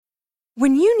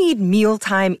When you need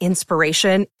mealtime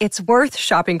inspiration, it's worth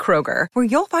shopping Kroger, where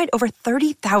you'll find over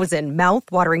 30,000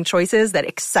 mouth-watering choices that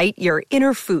excite your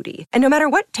inner foodie. And no matter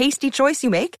what tasty choice you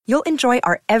make, you'll enjoy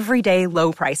our everyday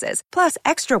low prices, plus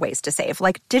extra ways to save,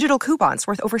 like digital coupons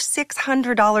worth over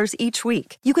 $600 each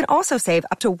week. You can also save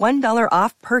up to $1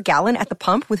 off per gallon at the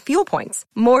pump with fuel points.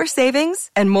 More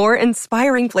savings and more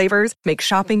inspiring flavors make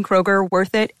shopping Kroger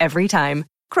worth it every time.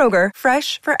 Kroger,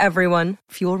 fresh for everyone.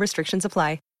 Fuel restrictions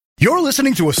apply. You're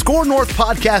listening to a Score North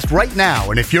podcast right now,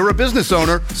 and if you're a business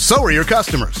owner, so are your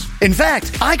customers. In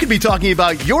fact, I could be talking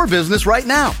about your business right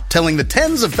now, telling the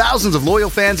tens of thousands of loyal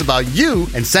fans about you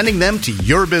and sending them to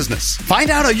your business. Find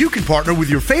out how you can partner with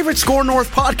your favorite Score North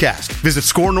podcast. Visit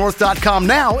scorenorth.com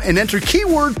now and enter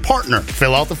keyword partner.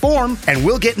 Fill out the form, and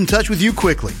we'll get in touch with you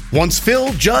quickly. Once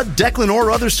Phil, Judd, Declan, or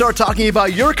others start talking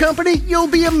about your company, you'll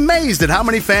be amazed at how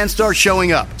many fans start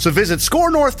showing up. So visit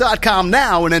scorenorth.com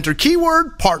now and enter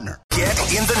keyword partner. Get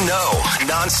in the know.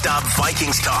 Non-stop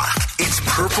Vikings talk. It's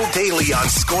Purple Daily on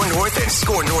Score North and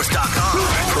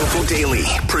ScoreNorth.com. Purple Daily,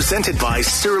 presented by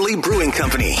Surly Brewing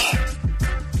Company.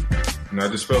 And I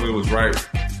just felt it was right,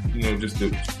 just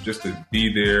to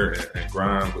be there and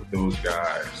grind with those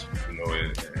guys,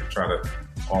 and try to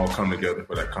all come together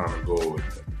for that common goal.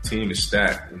 The team is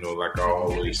stacked, like I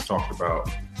always talked about,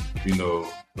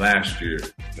 last year,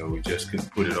 we just couldn't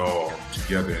put it all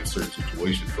together in certain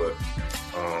situations, but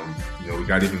we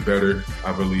got even better,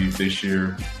 I believe, this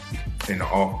year in the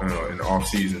off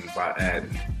season by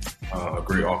adding a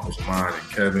great offensive mind in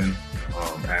Kevin,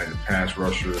 adding a pass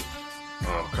rusher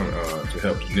coming to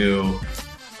help Daniil,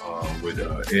 with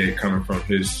Ed coming from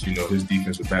his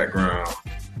defensive background.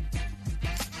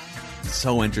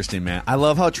 So interesting, man. I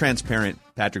love how transparent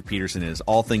Patrick Peterson is.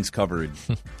 All Things Covered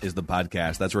is the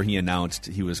podcast. That's where he announced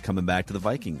he was coming back to the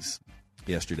Vikings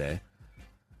yesterday.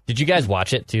 Did you guys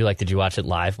watch it, too? Did you watch it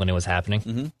live when it was happening?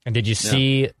 Mm-hmm. And did you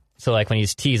see, when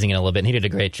he's teasing it a little bit, and he did a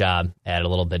great job at a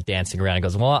little bit dancing around. He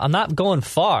goes, well, I'm not going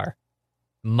far.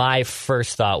 My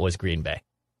first thought was Green Bay.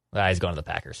 He's going to the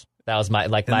Packers. That was my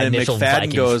initial McFadden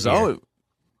Vikings goes, fear. oh,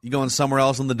 you going somewhere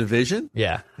else in the division?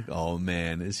 Yeah. Oh,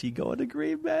 man, is he going to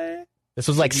Green Bay? This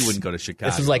was he wouldn't go to Chicago.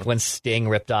 This was like when Sting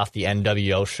ripped off the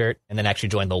NWO shirt and then actually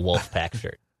joined the Wolfpack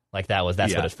shirt.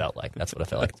 That's what it felt like. That's what it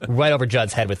felt like. Right over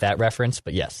Judd's head with that reference,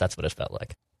 but yes, that's what it felt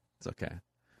like. It's okay.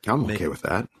 I'm okay with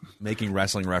that. Making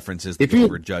wrestling references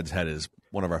over Judd's head is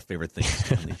one of our favorite things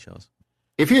on these shows.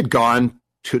 If he had gone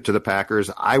to the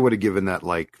Packers, I would have given that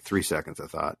 3 seconds. I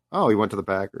thought, oh, he went to the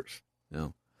Packers.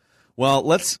 No. Well,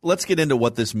 let's get into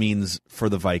what this means for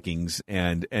the Vikings,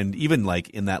 and even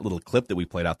in that little clip that we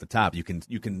played off the top, you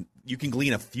can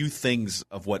glean a few things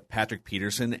of what Patrick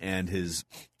Peterson and his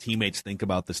teammates think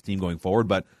about this team going forward.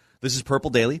 But this is Purple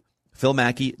Daily. Phil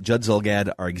Mackey, Judd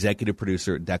Zulgad, our executive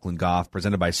producer, Declan Goff,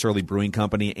 presented by Surly Brewing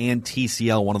Company and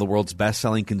TCL, one of the world's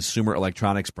best-selling consumer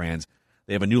electronics brands.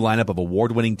 They have a new lineup of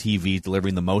award-winning TVs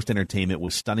delivering the most entertainment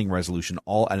with stunning resolution,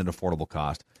 all at an affordable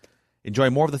cost. Enjoy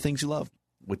more of the things you love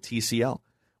with TCL.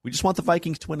 We just want the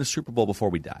Vikings to win a Super Bowl before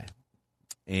we die.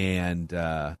 And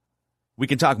we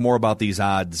can talk more about these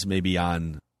odds maybe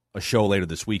on a show later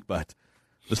this week, but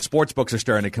the sports books are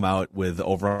starting to come out with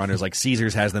over-unders. Like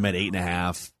Caesars has them at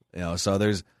 8.5. So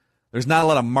there's not a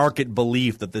lot of market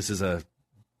belief that this is a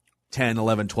 10,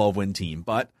 11, 12-win team.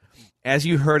 But as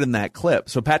you heard in that clip,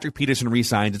 so Patrick Peterson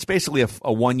re-signed. It's basically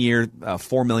a one-year,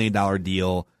 $4 million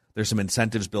deal. There's some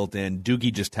incentives built in.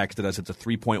 Doogie just texted us. It's a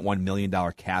 $3.1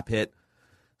 million cap hit,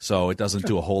 so it doesn't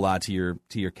do a whole lot to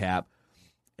your cap.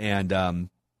 And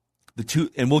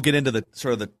we'll get into the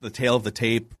sort of the tail of the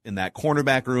tape in that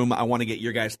cornerback room. I want to get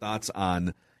your guys' thoughts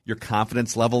on your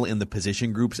confidence level in the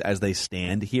position groups as they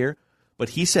stand here. But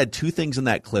he said two things in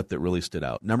that clip that really stood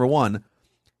out. Number one,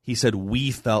 he said we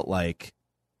felt like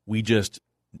we just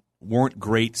weren't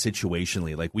great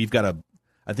situationally.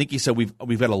 I think he said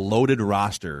we've got a loaded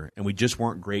roster and we just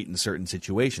weren't great in certain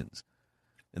situations.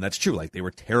 And that's true. They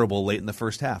were terrible late in the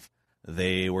first half.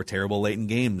 They were terrible late in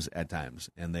games at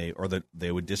times, and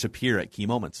they would disappear at key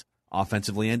moments,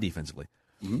 offensively and defensively.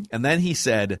 Mm-hmm. And then he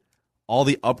said all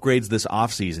the upgrades this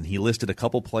offseason, he listed a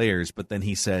couple players, but then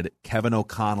he said Kevin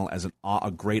O'Connell as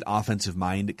a great offensive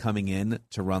mind coming in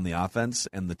to run the offense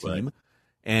and the team. Right.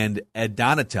 And Ed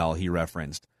Donatel he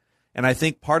referenced. And I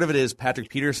think part of it is Patrick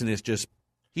Peterson is just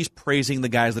he's praising the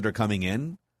guys that are coming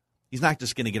in. He's not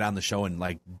just going to get on the show and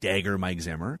dagger Mike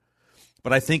Zimmer.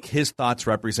 But I think his thoughts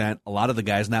represent a lot of the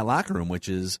guys in that locker room, which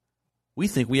is we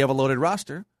think we have a loaded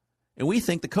roster, and we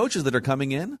think the coaches that are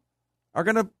coming in are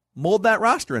going to mold that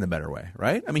roster in a better way,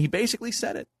 right? I mean, he basically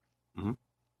said it. Mm-hmm.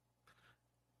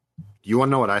 You want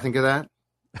to know what I think of that?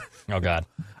 Oh, God.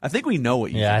 I think we know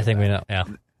what you think. Yeah, I think we know. Yeah.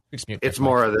 It's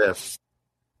more of this.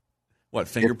 What,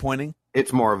 finger pointing?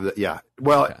 It's more of the, yeah.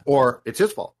 Well, Okay. or it's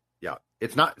his fault. Yeah.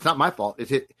 It's not my fault.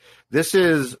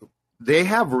 They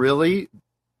have really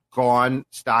gone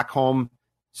Stockholm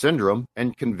syndrome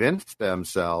and convinced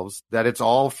themselves that it's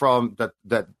all from that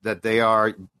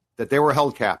they were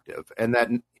held captive, and that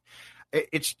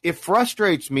it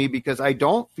frustrates me because I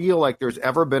don't feel like there's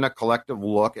ever been a collective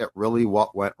look at really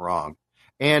what went wrong.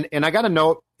 And I got a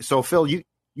note. So Phil,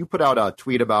 you put out a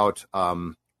tweet about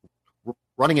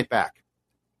running it back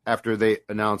after they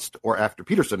announced, or after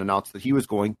Peterson announced that he was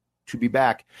going to be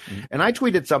back. Mm-hmm. And I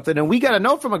tweeted something, and we got a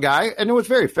note from a guy, and it was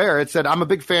very fair. It said, "I'm a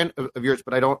big fan of yours,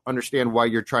 but I don't understand why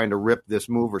you're trying to rip this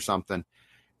move or something."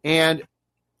 And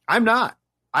I'm not.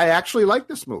 I actually like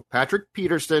this move. Patrick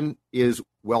Peterson is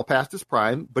well past his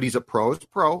prime, but he's a pro's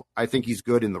pro. I think he's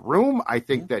good in the room. I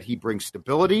think that he brings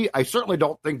stability. I certainly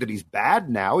don't think that he's bad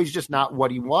now. He's just not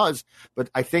what he was. But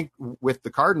I think with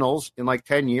the Cardinals in like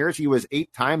 10 years, he was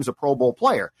 8 times a Pro Bowl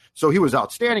player. So he was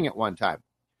outstanding at one time.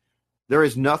 There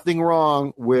is nothing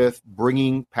wrong with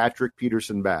bringing Patrick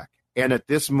Peterson back. And at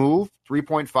this move,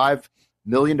 $3.5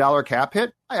 million cap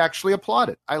hit, I actually applaud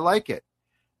it. I like it.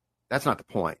 That's not the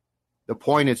point. The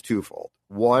point is twofold.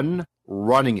 One,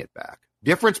 running it back.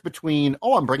 Difference between,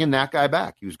 I'm bringing that guy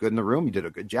back. He was good in the room. He did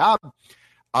a good job.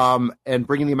 And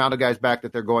bringing the amount of guys back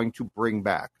that they're going to bring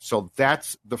back. So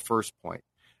that's the first point.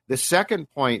 The second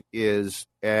point is,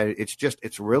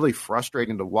 it's really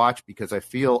frustrating to watch because I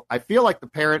feel like the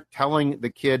parent telling the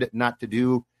kid not to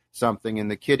do something and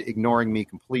the kid ignoring me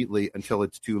completely until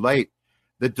it's too late.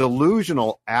 The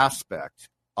delusional aspect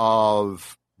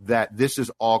of that this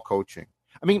is all coaching.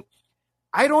 I mean,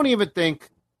 I don't even think,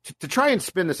 to try and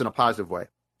spin this in a positive way,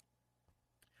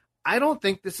 I don't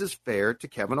think this is fair to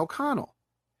Kevin O'Connell.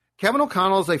 Kevin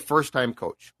O'Connell is a first-time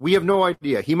coach. We have no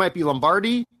idea. He might be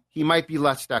Lombardi. He might be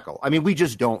Les Steckel. I mean, we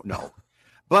just don't know.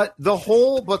 But the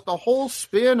whole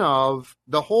spin of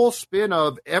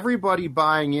everybody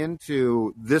buying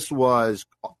into this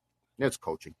it's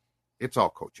coaching. It's all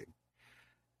coaching.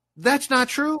 That's not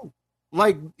true.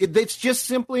 Like, it's just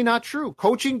simply not true.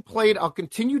 Coaching played, I'll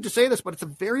continue to say this, but it's a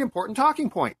very important talking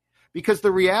point because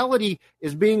the reality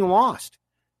is being lost.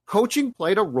 Coaching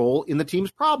played a role in the team's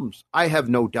problems. I have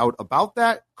no doubt about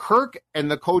that. Kirk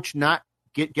and the coach not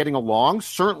getting along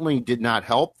certainly did not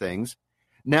help things.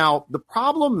 Now, the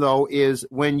problem, though, is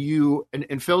when you,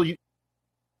 and Phil,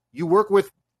 you work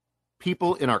with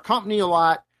people in our company a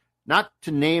lot, not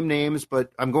to name names,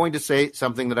 but I'm going to say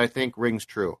something that I think rings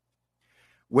true.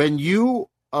 When you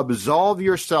absolve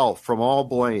yourself from all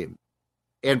blame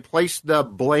and place the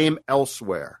blame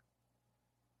elsewhere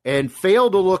and fail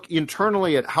to look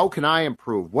internally at how can I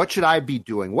improve? What should I be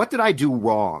doing? What did I do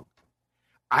wrong?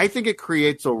 I think it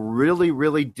creates a really,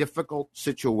 really difficult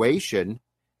situation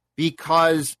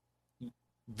because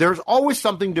there's always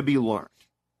something to be learned.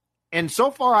 And so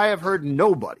far I have heard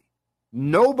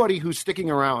nobody who's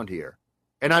sticking around here,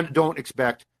 and I don't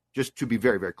expect, just to be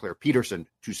very, very clear, Peterson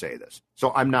to say this.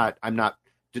 So I'm not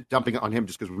dumping it on him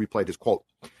just because we replayed his quote.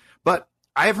 But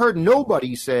I have heard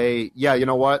nobody say, yeah, you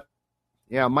know what?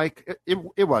 Yeah, Mike,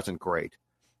 it wasn't great.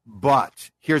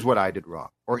 But here's what I did wrong,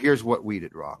 or here's what we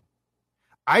did wrong.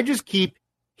 I just keep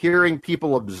hearing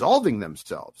people absolving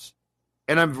themselves.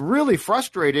 And I'm really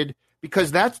frustrated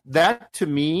because that to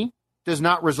me does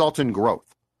not result in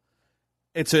growth.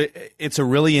 It's a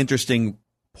really interesting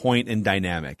point and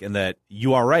dynamic, and that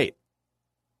you are right.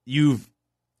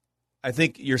 I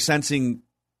think you're sensing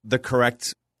the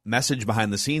correct message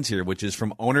behind the scenes here, which is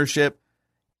from ownership,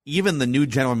 even the new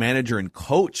general manager and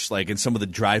coach, like in some of the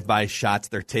drive-by shots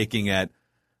they're taking at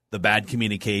the bad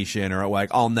communication, or like,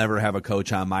 I'll never have a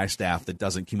coach on my staff that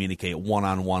doesn't communicate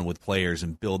one-on-one with players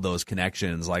and build those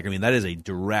connections. Like, I mean, that is a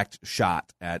direct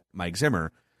shot at Mike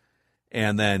Zimmer.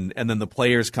 And then the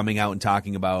players coming out and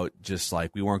talking about just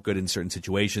like we weren't good in certain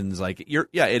situations. Like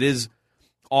it is,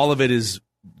 all of it is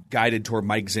guided toward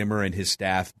Mike Zimmer and his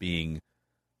staff being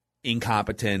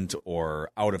incompetent or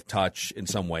out of touch in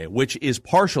some way, which is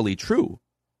partially true.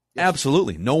 Yes.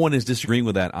 Absolutely. No one is disagreeing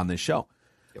with that on this show.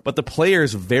 Yep. But the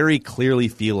players very clearly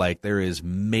feel like there is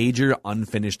major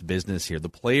unfinished business here. The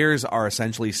players are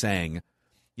essentially saying,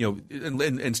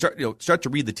 and start to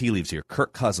read the tea leaves here.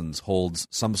 Kirk Cousins holds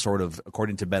some sort of,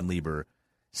 according to Ben Lieber,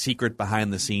 secret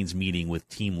behind the scenes meeting with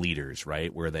team leaders,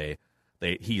 right? Where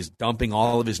he's dumping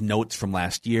all of his notes from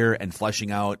last year and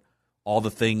fleshing out all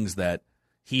the things that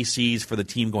he sees for the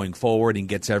team going forward and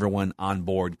gets everyone on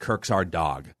board. Kirk's our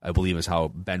dog, I believe is how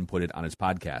Ben put it on his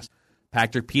podcast.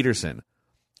 Patrick Peterson,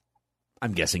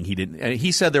 I'm guessing he didn't.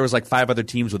 He said there was like 5 other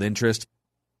teams with interest.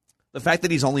 The fact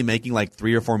that he's only making like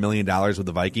 $3 or $4 million with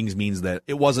the Vikings means that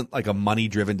it wasn't like a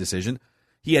money-driven decision.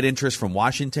 He had interest from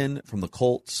Washington, from the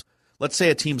Colts. Let's say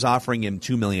a team's offering him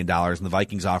 $2 million and the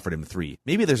Vikings offered him $3 million.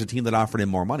 Maybe there's a team that offered him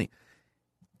more money.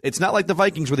 It's not like the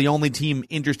Vikings were the only team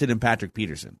interested in Patrick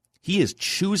Peterson. He is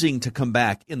choosing to come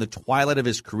back in the twilight of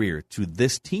his career to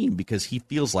this team because he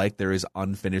feels like there is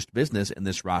unfinished business and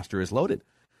this roster is loaded.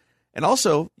 And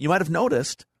also, you might have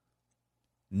noticed,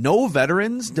 no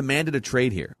veterans demanded a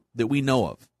trade here that we know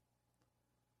of.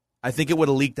 I think it would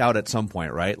have leaked out at some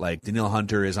point, right? Like Danielle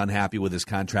Hunter is unhappy with his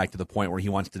contract to the point where he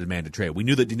wants to demand a trade. We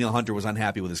knew that Danielle Hunter was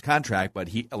unhappy with his contract, but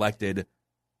he elected,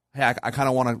 hey, I kind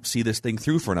of want to see this thing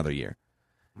through for another year.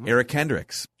 Eric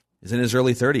Kendricks is in his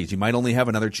early 30s. He might only have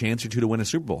another chance or two to win a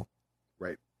Super Bowl.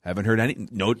 Right. Haven't heard any.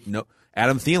 No.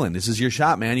 Adam Thielen, this is your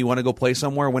shot, man. You want to go play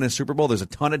somewhere, win a Super Bowl? There's a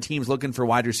ton of teams looking for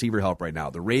wide receiver help right now.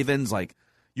 The Ravens, like,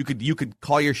 you could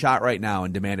call your shot right now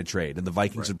and demand a trade, and the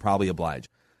Vikings would probably oblige.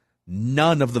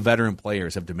 None of the veteran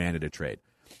players have demanded a trade.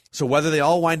 So whether they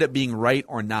all wind up being right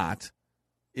or not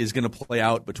is going to play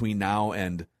out between now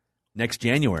and next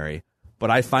January.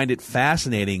 But I find it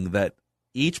fascinating that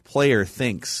each player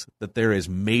thinks that there is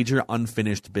major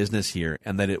unfinished business here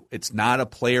and that it's not a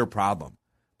player problem,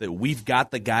 that we've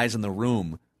got the guys in the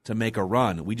room to make a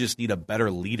run. We just need a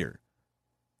better leader.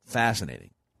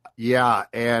 Fascinating. Yeah,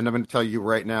 and I'm going to tell you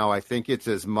right now, I think it's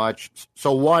as much.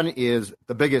 So one is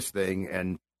the biggest thing,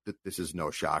 and this is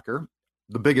no shocker.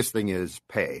 The biggest thing is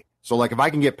pay. So, like, if I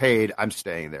can get paid, I'm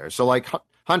staying there. So, like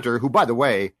Hunter, who, by the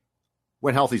way,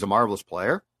 when healthy, is a marvelous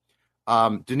player.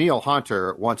 Danielle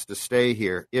Hunter wants to stay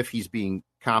here if he's being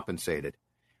compensated.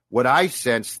 What I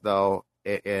sense, though,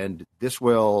 and this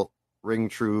will ring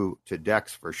true to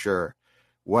Dex for sure,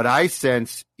 what I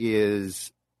sense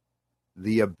is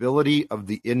the ability of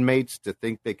the inmates to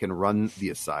think they can run the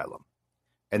asylum.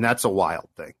 And that's a wild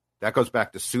thing. That goes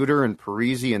back to Suter and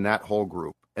Parisi and that whole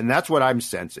group. And that's what I'm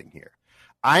sensing here.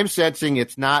 I'm sensing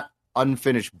it's not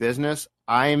unfinished business.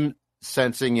 I'm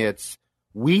sensing it's,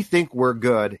 we think we're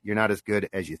good. You're not as good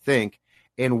as you think.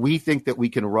 And we think that we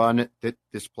can run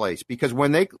this place. Because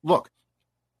when they look,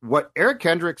 what Eric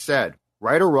Kendricks said,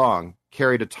 right or wrong,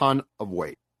 carried a ton of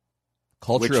weight.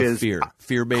 Culture of fear.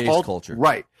 Fear-based culture.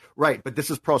 Right. But this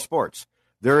is pro sports.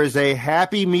 There is a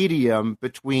happy medium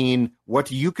between what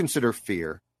do you consider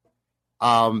fear,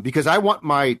 because I want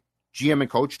my GM and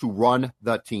coach to run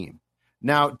the team.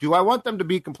 Now, do I want them to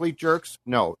be complete jerks?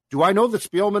 No. Do I know that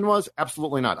Spielman was?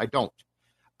 Absolutely not. I don't.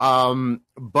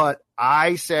 But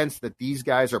I sense that these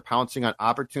guys are pouncing on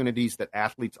opportunities that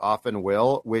athletes often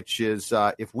will, which is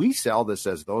if we sell this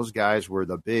as those guys were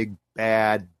the big,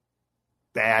 bad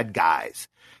guys,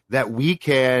 that we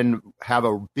can have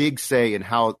a big say in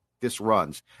how this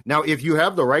runs. Now, if you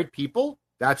have the right people,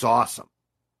 that's awesome.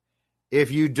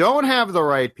 If you don't have the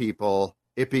right people,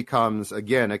 it becomes,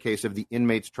 again, a case of the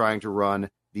inmates trying to run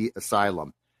the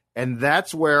asylum. And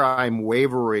that's where I'm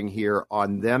wavering here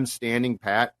on them standing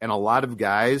pat. And a lot of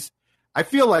guys, I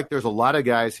feel like there's a lot of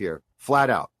guys here, flat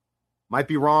out, might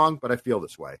be wrong, but I feel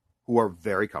this way, who are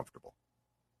very comfortable,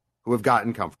 who have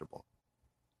gotten comfortable.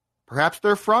 Perhaps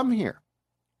they're from here.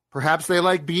 Perhaps they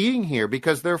like being here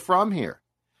because they're from here.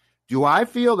 Do I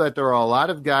feel that there are a lot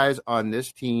of guys on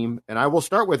this team, and I will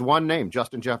start with one name,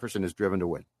 Justin Jefferson is driven to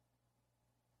win.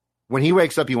 When he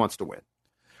wakes up, he wants to win.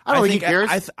 I don't think he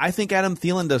cares. I think Adam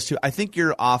Thielen does too. I think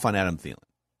you're off on Adam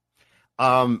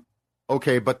Thielen.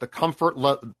 Okay, but the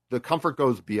comfort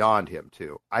goes beyond him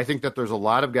too. I think that there's a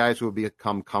lot of guys who have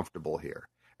become comfortable here,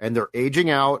 and they're aging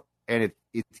out, and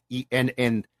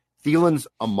and Thielen's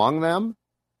among them.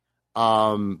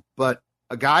 But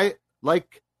a guy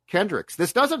like Kendricks,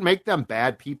 this doesn't make them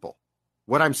bad people.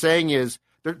 What I'm saying is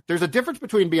there's a difference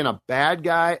between being a bad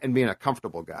guy and being a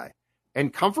comfortable guy.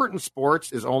 And comfort in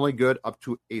sports is only good up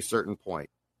to a certain point.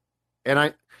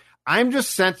 And I'm just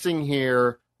sensing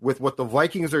here with what the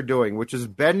Vikings are doing, which is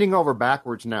bending over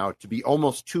backwards now to be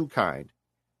almost too kind.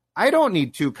 I don't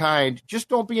need too kind. Just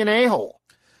don't be an a-hole.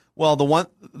 Well,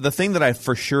 the thing that I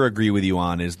for sure agree with you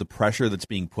on is the pressure that's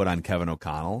being put on Kevin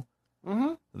O'Connell.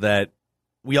 Mm-hmm. That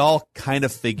we all kind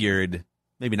of figured,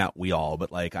 maybe not we all, but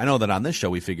like I know that on this show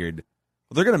we figured,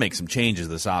 well, they're going to make some changes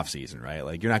this offseason, right?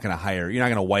 Like you're not going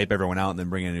to wipe everyone out and then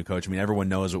bring in a new coach. I mean, everyone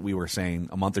knows what we were saying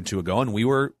a month or two ago, and we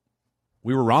were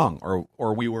wrong,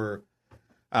 or we were,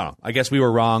 I don't know. I guess we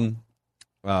were wrong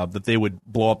that they would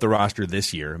blow up the roster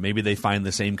this year. Maybe they find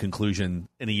the same conclusion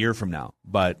in a year from now.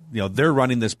 But they're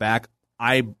running this back.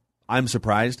 I'm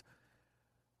surprised,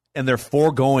 and they're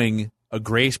foregoing a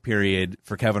grace period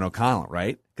for Kevin O'Connell,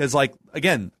 right? Because, like,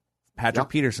 again, Patrick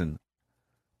Peterson,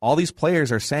 all these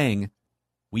players are saying,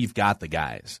 we've got the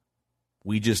guys.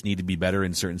 We just need to be better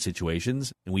in certain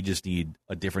situations, and we just need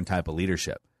a different type of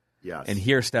leadership. Yes. And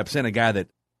here steps in a guy that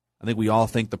I think we all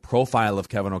think the profile of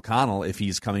Kevin O'Connell, if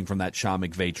he's coming from that Sean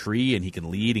McVay tree and he can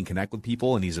lead and connect with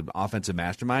people and he's an offensive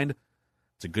mastermind,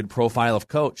 it's a good profile of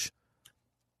coach.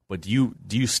 But do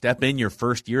you step in your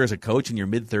first year as a coach in your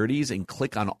mid-30s and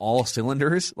click on all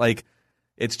cylinders? Like,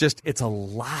 it's a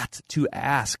lot to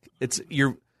ask.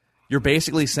 You're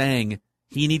basically saying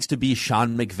he needs to be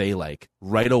Sean McVay-like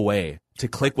right away to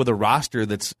click with a roster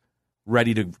that's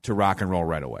ready to rock and roll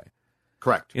right away.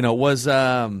 Correct. You know, was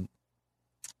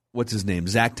what's his name?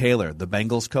 Zach Taylor, the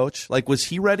Bengals coach. Like, was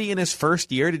he ready in his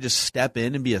first year to just step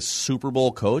in and be a Super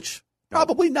Bowl coach? No.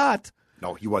 Probably not.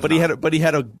 No, he wasn't. But he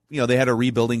had a they had a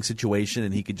rebuilding situation,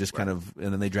 and he could just kind of,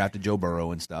 and then they drafted Joe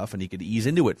Burrow and stuff, and he could ease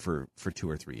into it for 2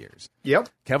 or 3 years. Yep.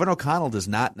 Kevin O'Connell does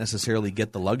not necessarily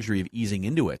get the luxury of easing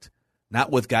into it. Not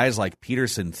with guys like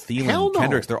Peterson, Thielen,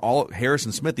 Kendricks. They're all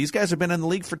Harrison Smith. These guys have been in the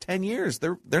league for 10 years.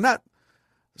 They're not.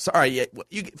 Sorry,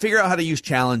 you figure out how to use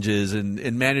challenges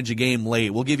and manage a game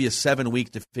late. We'll give you 7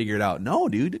 weeks to figure it out. No,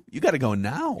 dude, you got to go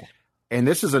now. And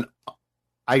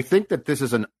I think that this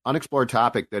is an unexplored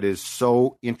topic that is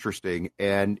so interesting,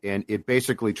 and it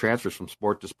basically transfers from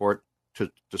sport to sport to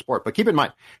sport. But keep in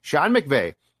mind, Sean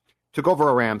McVay took over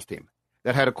a Rams team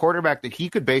that had a quarterback that he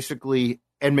could basically,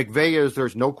 and McVay is,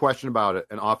 there's no question about it,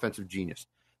 an offensive genius,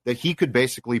 that he could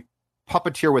basically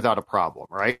puppeteer without a problem,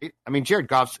 right? I mean, Jared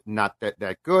Goff's not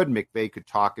that good. McVay could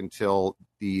talk until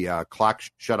the clock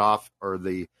shut off, or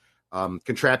the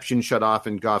contraption shut off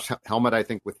in Goff's helmet, I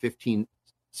think, with 15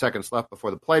 seconds left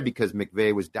before the play, because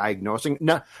McVay was diagnosing.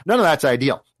 None of that's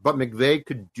ideal, but McVay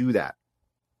could do that.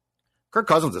 Kirk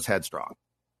Cousins is headstrong.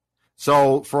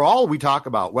 So for all we talk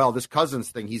about, well, this Cousins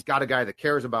thing, he's got a guy that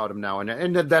cares about him now,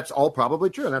 and that's all probably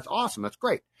true, and that's awesome. That's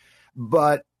great.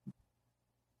 But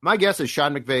my guess is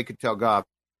Sean McVay could tell Goff,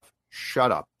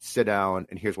 shut up, sit down,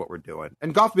 and here's what we're doing.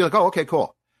 And Goff would be like, oh, okay,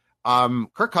 cool.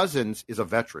 Kirk Cousins is a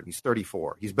veteran. He's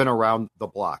 34. He's been around the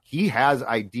block. He has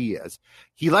ideas.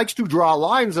 He likes to draw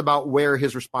lines about where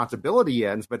his responsibility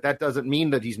ends, but that doesn't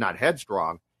mean that he's not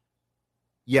headstrong.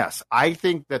 Yes, I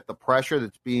think that the pressure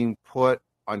that's being put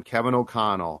on Kevin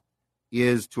O'Connell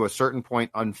is to a certain point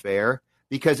unfair,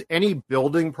 because any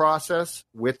building process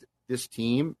with this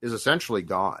team is essentially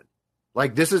gone.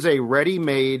 Like, this is a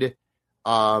ready-made,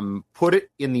 put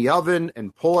it in the oven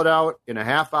and pull it out in a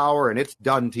half hour and it's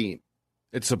done team.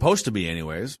 It's supposed to be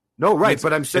anyways. No, right.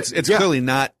 But I'm saying it's clearly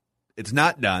not, it's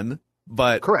not done,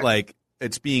 but correct. Like,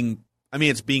 it's being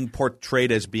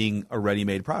portrayed as being a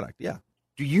ready-made product. Yeah.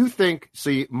 Do you think,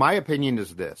 see, my opinion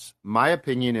is this. My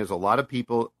opinion is a lot of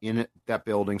people in that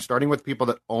building, starting with people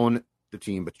that own the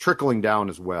team, but trickling down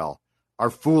as well, are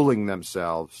fooling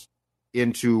themselves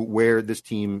into where this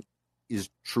team is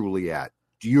truly at.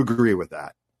 Do you agree with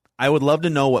that? I would love to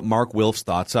know what Mark Wilf's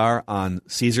thoughts are on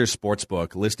Caesars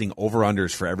Sportsbook listing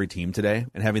over-unders for every team today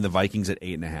and having the Vikings at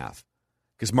 8.5.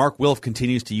 Because Mark Wilf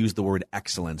continues to use the word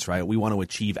excellence, right? We want to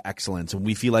achieve excellence, and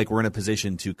we feel like we're in a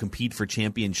position to compete for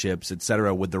championships, et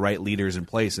cetera, with the right leaders in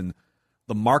place. And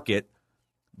the market,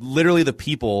 literally the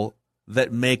people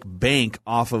that make bank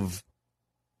off of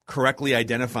correctly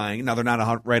identifying, now they're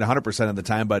not right 100% of the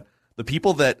time, but the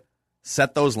people that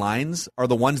set those lines are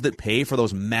the ones that pay for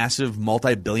those massive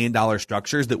multi-billion-dollar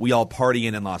structures that we all party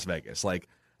in Las Vegas. Like,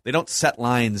 they don't set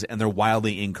lines and they're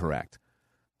wildly incorrect.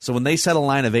 So when they set a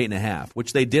line of 8.5,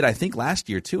 which they did, I think, last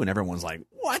year too, and everyone's like,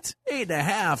 what?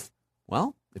 8.5?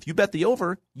 Well, if you bet the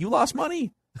over, you lost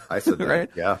money. I said that. Right?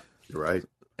 Yeah, you're right.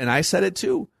 And I said it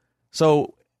too.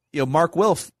 So, Mark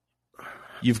Wilf,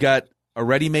 you've got a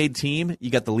ready-made team, you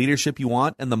got the leadership you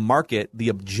want, and the market, the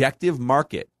objective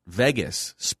market,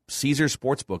 Vegas, Caesars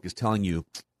Sportsbook is telling you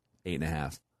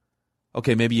 8.5.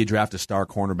 Okay, maybe you draft a star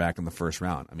cornerback in the first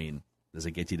round. I mean, does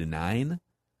it get you to 9?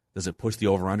 Does it push the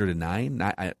over-under to 9?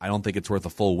 I don't think it's worth a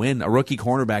full win. A rookie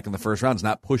cornerback in the first round is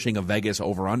not pushing a Vegas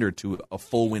over-under to a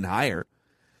full win higher.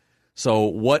 So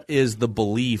what is the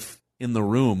belief in the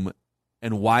room,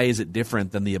 and why is it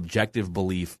different than the objective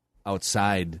belief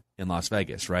outside in Las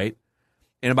Vegas, right?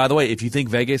 And by the way, if you think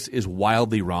Vegas is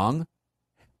wildly wrong,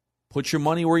 put your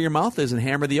money where your mouth is and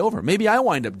hammer the over. Maybe I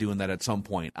wind up doing that at some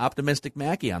point. Optimistic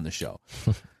Mackie on the show.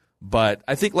 But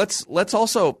I think let's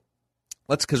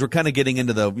because we're kind of getting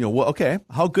into the, okay,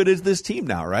 how good is this team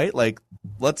now, right? Like,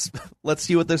 let's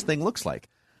see what this thing looks like.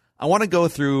 I want to go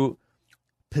through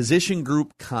position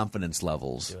group confidence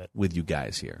levels with you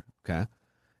guys here, okay?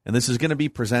 And this is going to be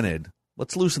presented.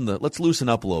 Let's loosen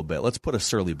up a little bit. Let's put a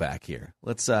Surly back here.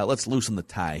 Let's loosen the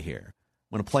tie here.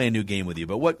 I'm going to play a new game with you.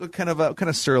 But what kind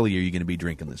of surly are you going to be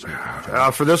drinking this week?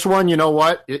 For this one, you know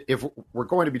what? If we're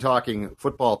going to be talking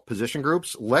football position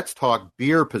groups, let's talk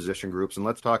beer position groups, and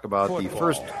let's talk about the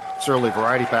first Surly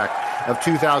Variety Pack of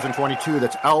 2022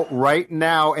 that's out right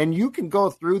now. And you can go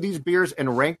through these beers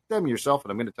and rank them yourself.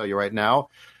 And I'm going to tell you right now,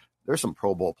 there's some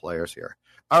Pro Bowl players here.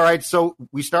 All right, so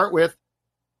we start with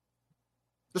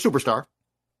the superstar,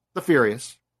 the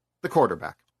Furious, the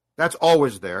quarterback. That's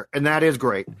always there, and that is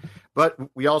great. But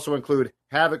we also include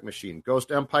Havoc Machine,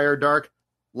 Ghost Empire Dark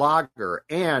Lager,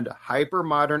 and Hyper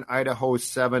Modern Idaho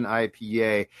 7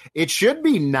 IPA. It should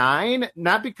be 9,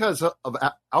 not because of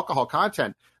alcohol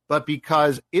content, but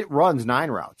because it runs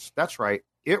 9 routes. That's right.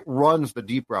 It runs the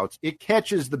deep routes. It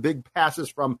catches the big passes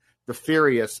from the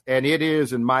Furious, and it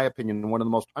is, in my opinion, one of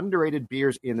the most underrated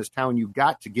beers in this town. You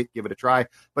got to give it a try.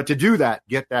 But to do that,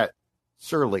 get that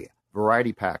Surly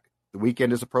Variety Pack. The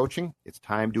weekend is approaching. It's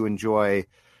time to enjoy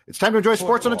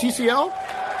sports on a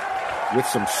TCL with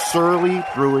some Surly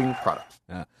Brewing products.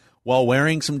 While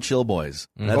wearing some Chill Boys.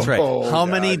 That's right. How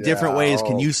many different ways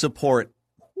can you support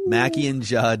Mackie and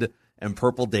Judd and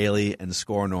Purple Daily and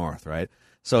Score North, right?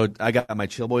 So I got my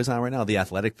Chill Boys on right now, the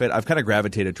athletic fit. I've kind of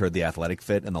gravitated toward the athletic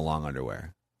fit and the long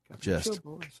underwear. Just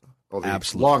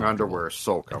absolutely long underwear is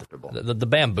so comfortable. The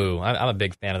bamboo. I'm a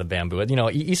big fan of the bamboo. You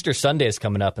know, Easter Sunday is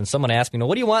coming up, and someone asked me,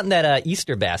 "What do you want in that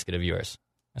Easter basket of yours?"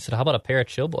 I said, "How about a pair of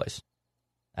Chill Boys?"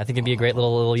 I think it'd be a great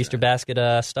little Easter basket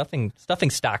stuffing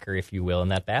stocker, if you will, in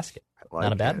that basket.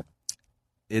 Not a bad one.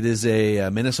 It is a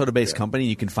Minnesota-based company.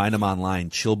 You can find them online,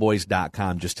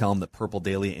 chillboys.com. Just tell them that Purple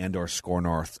Daily and/or Score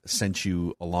North sent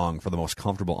you along for the most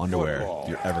comfortable underwear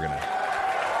you're ever gonna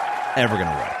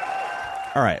wear.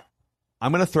 All right,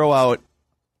 I'm going to throw out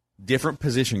different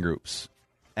position groups.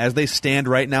 As they stand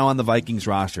right now on the Vikings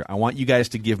roster, I want you guys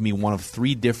to give me one of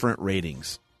 3 different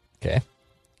ratings. Okay.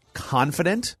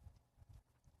 Confident,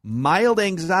 mild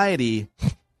anxiety,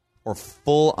 or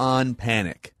full-on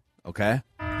panic. Okay?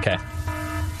 Okay.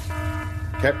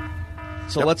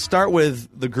 So let's start with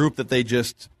the group that they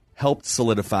just helped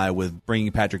solidify with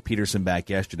bringing Patrick Peterson back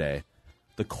yesterday,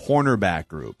 the cornerback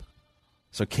group.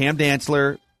 So Cam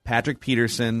Dantzler, Patrick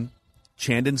Peterson,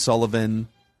 Chandon Sullivan,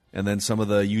 and then some of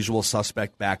the usual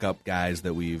suspect backup guys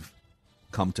that we've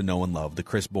come to know and love, the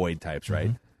Chris Boyd types,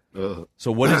 right? Mm-hmm.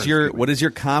 So what is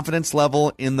your confidence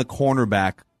level in the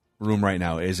cornerback room right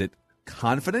now? Is it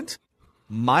confident,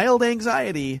 mild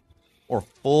anxiety, or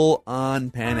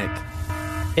full-on panic?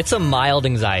 It's a mild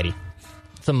anxiety.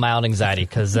 Because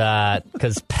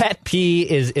Pat P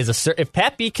is if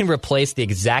Pat P can replace the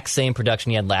exact same production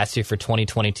he had last year for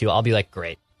 2022, I'll be like,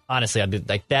 great. Honestly, I'd be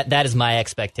like, that is my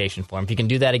expectation for him. If he can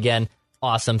do that again,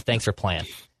 awesome. Thanks for playing.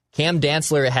 Cam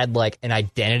Dantzler had like an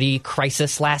identity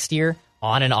crisis last year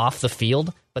on and off the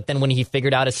field, but then when he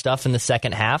figured out his stuff in the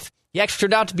second half, he actually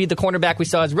turned out to be the cornerback we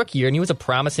saw his rookie year, and he was a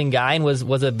promising guy and was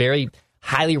a very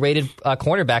highly rated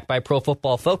cornerback by Pro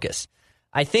Football Focus.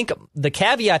 I think the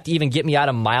caveat to even get me out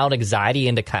of mild anxiety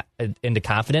into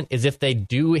confident is if they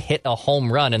do hit a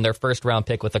home run in their first round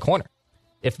pick with a corner.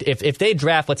 If they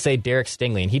draft, let's say, Derek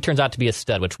Stingley, and he turns out to be a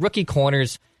stud, which rookie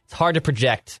corners, it's hard to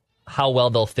project how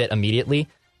well they'll fit immediately.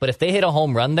 But if they hit a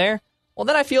home run there, well,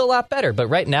 then I feel a lot better. But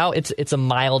right now, it's a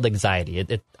mild anxiety.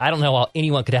 I don't know how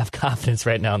anyone could have confidence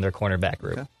right now in their cornerback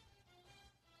group. Okay.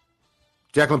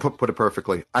 Jacqueline put it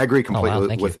perfectly. I agree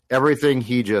completely with everything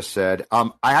he just said. I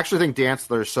actually think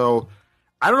Dantzler, so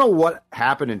I don't know what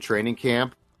happened in training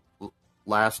camp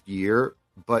last year,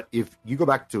 but if you go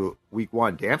back to week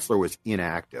 1, Dantzler was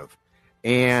inactive.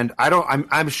 And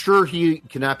I'm sure he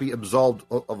cannot be absolved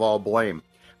of all blame,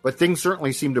 but things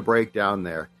certainly seem to break down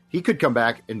there. He could come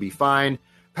back and be fine.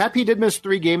 Pat P did miss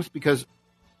 3 games because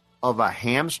of a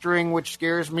hamstring, which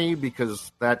scares me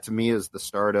because that to me is the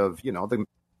start of,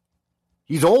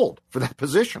 he's old for that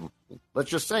position. Let's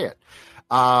just say it.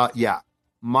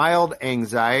 Mild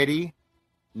anxiety,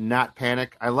 not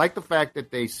panic. I like the fact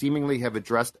that they seemingly have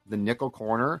addressed the nickel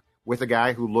corner with a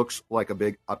guy who looks like a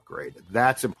big upgrade.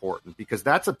 That's important because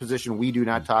that's a position we do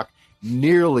not talk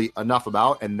nearly enough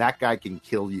about, and that guy can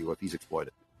kill you if he's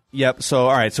exploited. Yep. So,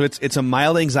 all right. So it's a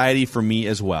mild anxiety for me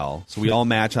as well. So we all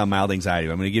match on mild anxiety.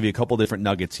 I'm going to give you a couple different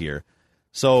nuggets here.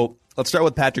 So let's start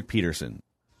with Patrick Peterson.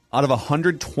 Out of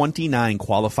 129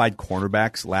 qualified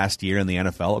cornerbacks last year in the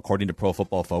NFL, according to Pro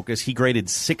Football Focus, he graded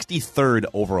 63rd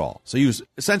overall. So he was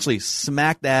essentially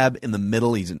smack dab in the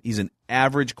middle. He's an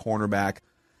average cornerback,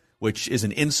 which is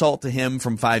an insult to him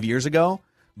from 5 years ago.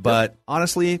 But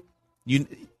honestly, you're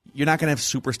not going to have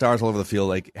superstars all over the field.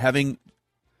 Like having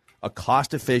a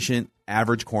cost-efficient,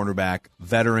 average cornerback,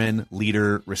 veteran,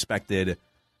 leader, respected,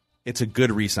 it's a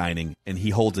good re-signing, and he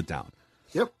holds it down.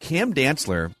 Yep. Cam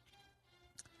Dantzler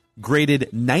graded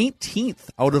 19th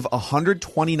out of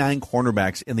 129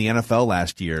 cornerbacks in the NFL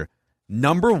last year,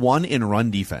 number 1 in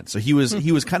run defense. So he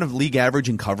was kind of league average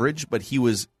in coverage, but he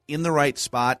was in the right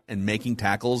spot and making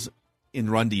tackles in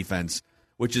run defense,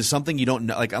 which is something you don't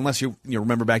know, like unless you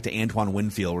remember back to Antoine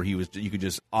Winfield, where you could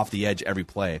just off the edge every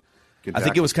play. I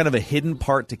think it was kind of a hidden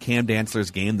part to Cam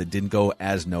Dantzler's game that didn't go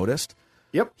as noticed.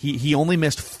 Yep. He only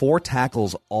missed 4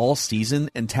 tackles all season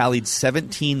and tallied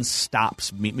 17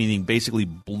 stops, meaning basically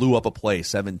blew up a play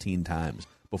 17 times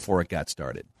before it got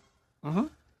started.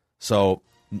 So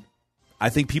I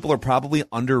think people are probably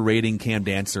underrating Cam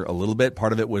Dantzler a little bit.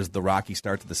 Part of it was the rocky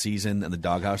start to the season and the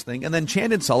doghouse thing. And then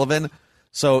Chandon Sullivan,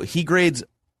 so he grades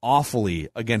awfully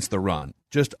against the run,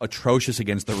 just atrocious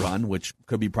against the run, which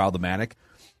could be problematic.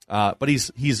 But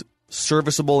he's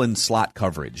serviceable in slot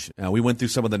coverage. We went through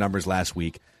some of the numbers last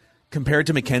week. Compared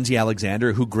to Mackenzie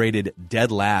Alexander, who graded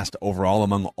dead last overall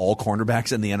among all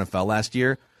cornerbacks in the NFL last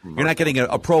year, you're not getting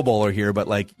a Pro Bowler here, but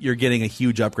like you're getting a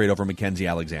huge upgrade over Mackenzie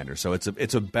Alexander. So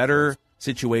it's a better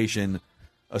situation,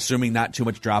 assuming not too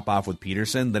much drop off with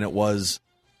Peterson than it was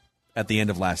at the end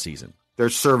of last season. They're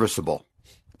serviceable.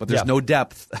 But there's no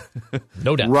depth.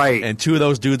 No depth. Right. And 2 of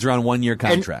those dudes are on 1-year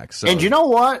contracts. And you know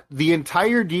what? The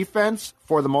entire defense,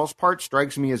 for the most part,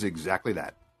 strikes me as exactly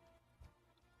that.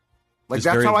 Like,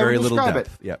 that's how I would describe it.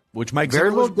 Yeah, which Mike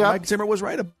Zimmer was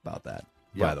right about that,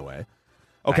 by the way.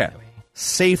 Okay,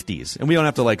 safeties. And we don't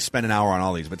have to, spend an hour on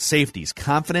all these, but safeties.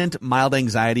 Confident, mild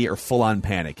anxiety, or full-on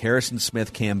panic. Harrison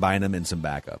Smith, Cam Bynum, and some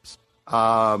backups.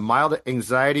 Mild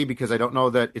anxiety, because I don't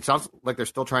know that it sounds like they're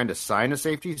still trying to sign a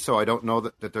safety, so I don't know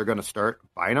that they're going to start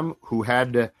Bynum, who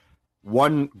had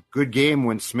one good game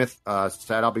when Smith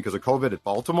sat out because of COVID at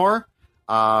Baltimore.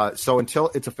 So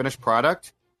until it's a finished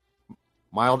product,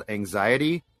 mild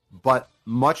anxiety, but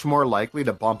much more likely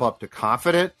to bump up to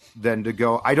confident than to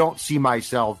go. I don't see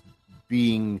myself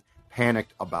being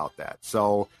panicked about that.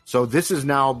 So this is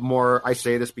now more. I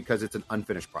say this because it's an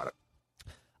unfinished product.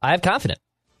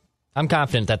 I'm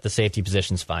confident that the safety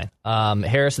position's fine.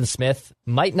 Harrison Smith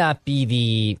might not be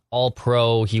the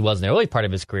all-pro he was in the early part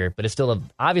of his career, but is still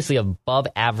obviously above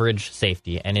average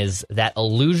safety and is that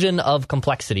illusion of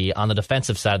complexity on the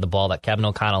defensive side of the ball that Kevin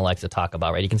O'Connell likes to talk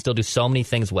about, right? He can still do so many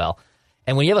things well.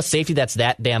 And when you have a safety that's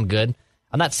that damn good,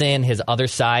 I'm not saying his other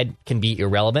side can be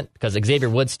irrelevant, because Xavier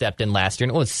Woods stepped in last year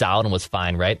and it was solid and was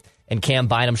fine, right? And Cam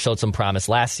Bynum showed some promise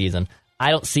last season. I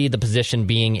don't see the position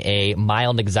being a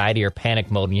mild anxiety or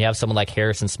panic mode when you have someone like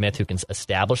Harrison Smith who can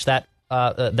establish that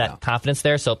confidence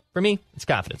there. So for me, it's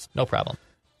confidence. No problem.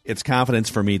 It's confidence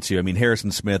for me too. I mean,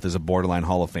 Harrison Smith is a borderline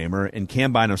Hall of Famer, and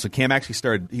Cam Bynum. So Cam actually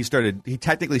he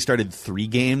technically started 3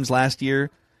 games last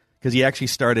year, because he actually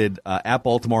started at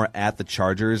Baltimore, at the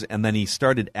Chargers, and then he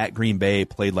started at Green Bay,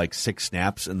 played 6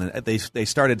 snaps, and then they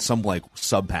started some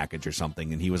sub package or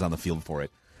something, and he was on the field for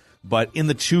it. But in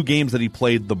the 2 games that he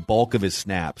played the bulk of his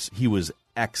snaps, he was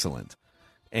excellent.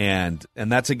 And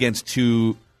that's against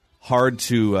 2 hard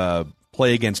to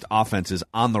play against offenses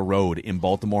on the road in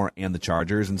Baltimore and the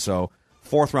Chargers. And so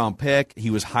 4th-round pick,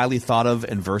 he was highly thought of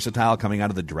and versatile coming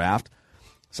out of the draft.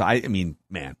 So, I mean,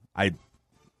 man,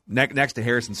 next to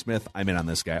Harrison Smith, I'm in on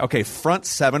this guy. Okay, front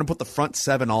 7, put the front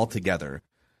 7 all together,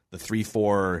 the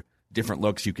 3-4 different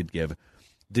looks you could give.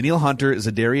 Danielle Hunter,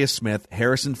 Zadarius Smith,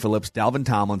 Harrison Phillips, Dalvin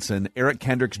Tomlinson, Eric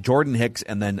Kendricks, Jordan Hicks,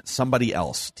 and then somebody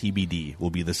else, TBD, will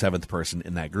be the 7th person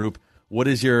in that group. What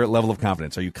is your level of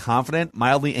confidence? Are you confident,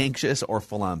 mildly anxious, or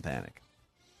full-on panic?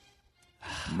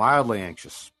 Mildly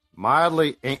anxious.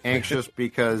 Mildly anxious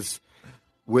because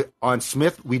on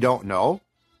Smith, we don't know.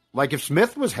 If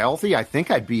Smith was healthy, I think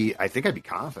I'd be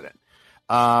confident.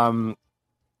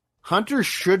 Hunter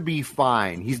should be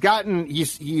fine. He's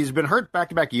been hurt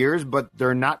back-to-back years, but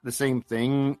they're not the same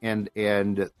thing. And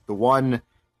the one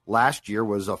last year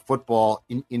was a football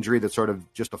injury that's sort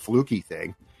of just a fluky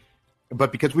thing.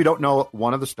 But because we don't know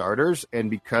one of the starters, and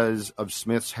because of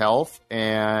Smith's health,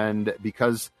 and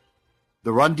because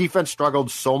the run defense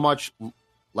struggled so much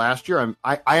last year,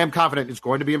 I am confident it's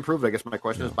going to be improved. I guess my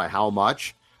question is by how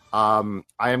much. I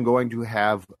am going to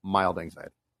have mild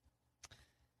anxiety.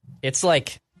 It's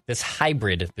like this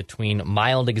hybrid between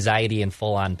mild anxiety and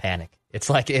full-on panic. It's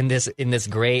in this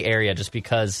gray area, just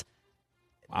because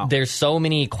there's so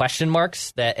many question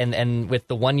marks that, and with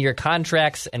the 1-year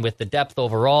contracts and with the depth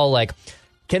overall,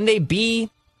 can they be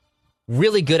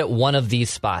really good at one of these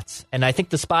spots? And I think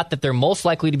the spot that they're most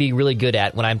likely to be really good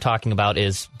at, when I'm talking about,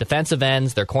 is defensive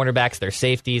ends, their cornerbacks, their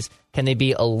safeties. Can they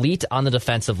be elite on the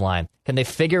defensive line? Can they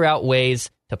figure out ways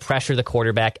to pressure the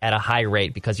quarterback at a high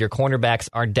rate? Because your cornerbacks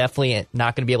are definitely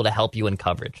not going to be able to help you in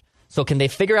coverage. So can they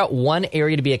figure out one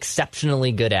area to be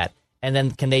exceptionally good at? And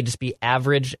then can they just be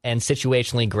average and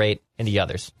situationally great in the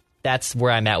others? That's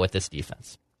where I'm at with this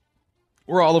defense.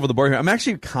 We're all over the board here. I'm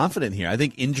actually confident here. I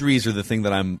think injuries are the thing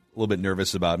that I'm a little bit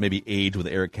nervous about. Maybe age with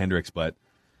Eric Kendricks, but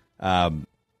I'm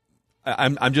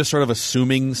just sort of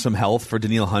assuming some health for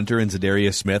Danielle Hunter and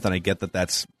Zadarius Smith, and I get that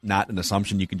that's not an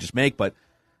assumption you can just make, but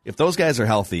if those guys are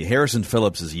healthy, Harrison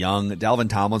Phillips is young. Dalvin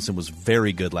Tomlinson was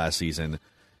very good last season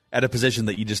at a position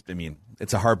that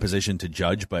it's a hard position to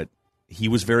judge, but he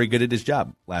was very good at his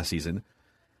job last season.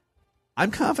 I'm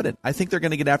confident. I think they're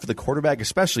going to get after the quarterback,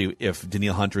 especially if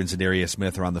Danielle Hunter and Zadarius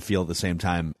Smith are on the field at the same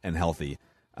time and healthy.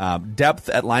 Depth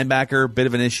at linebacker, bit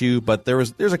of an issue, but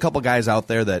there's a couple guys out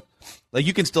there that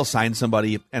you can still sign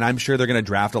somebody, and I'm sure they're going to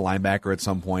draft a linebacker at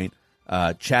some point.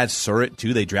 Chad Surratt,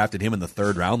 too. They drafted him in the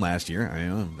 3rd round last year. I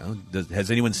don't know.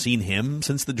 Has anyone seen him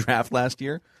since the draft last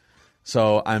year?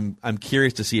 So I'm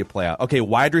curious to see it play out. Okay,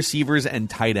 wide receivers and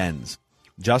tight ends.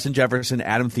 Justin Jefferson,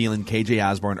 Adam Thielen, KJ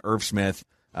Osborne, Irv Smith,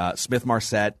 Smith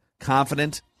Marset.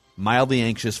 Confident, mildly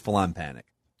anxious, full-on panic.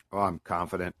 Oh, I'm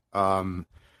confident.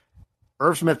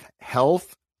 Irv Smith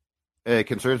health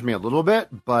concerns me a little bit,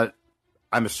 but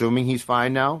I'm assuming he's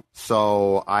fine now.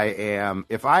 So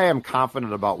if I am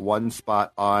confident about one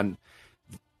spot on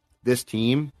this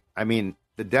team,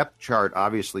 the depth chart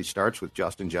obviously starts with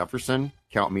Justin Jefferson.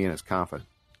 Count me in as confident.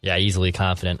 Yeah, easily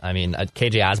confident.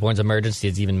 KJ Osborne's emergence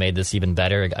has even made this even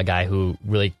better. A guy who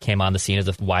really came on the scene as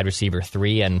a wide receiver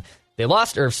 3, and they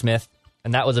lost Irv Smith,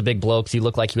 and that was a big blow because he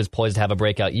looked like he was poised to have a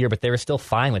breakout year, but they were still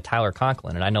fine with Tyler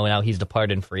Conklin. And I know now he's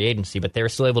departed in free agency, but they were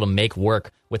still able to make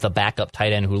work with a backup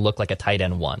tight end who looked like a tight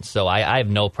end 1. So I have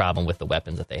no problem with the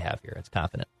weapons that they have here. It's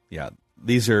confident. Yeah,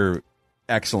 these are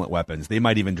excellent weapons. They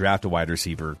might even draft a wide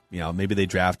receiver. Maybe they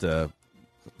draft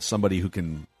somebody who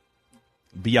can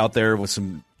be out there with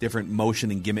some different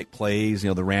motion and gimmick plays.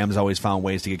 The Rams always found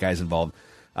ways to get guys involved.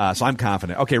 So I'm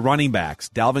confident. Okay, running backs.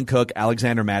 Dalvin Cook,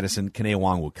 Alexander Mattison, Kene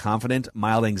Nwangwu. Confident,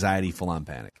 mild anxiety, full-on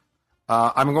panic.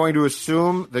 I'm going to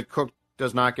assume that Cook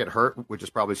does not get hurt, which is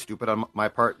probably stupid on my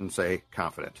part, and say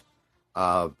confident.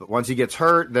 But once he gets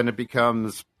hurt, then it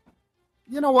becomes,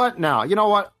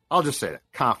 I'll just say it,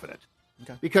 confident.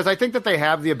 Okay. Because I think that they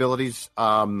have the abilities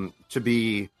to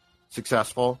be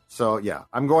successful. So, yeah,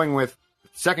 I'm going with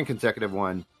second consecutive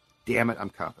one. Damn it, I'm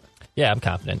confident. Yeah, I'm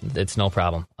confident. It's no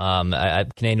problem. Kene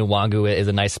Nwangwu is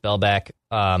a nice spellback.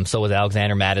 So was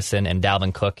Alexander Mattison, and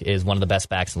Dalvin Cook is one of the best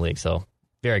backs in the league. So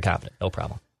very confident. No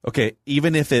problem. Okay,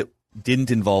 even if it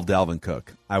didn't involve Dalvin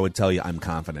Cook, I would tell you I'm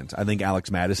confident. I think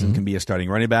Alex Madison can be a starting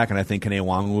running back, and I think Kene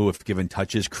Nwangwu, if given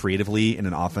touches creatively in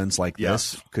an offense like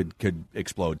this, could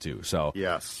explode too. So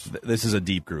yes, this is a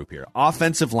deep group here.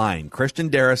 Offensive line, Christian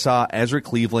Darrisaw, Ezra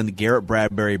Cleveland, Garrett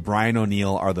Bradbury, Brian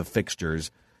O'Neill are the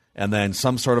fixtures. And then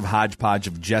some sort of hodgepodge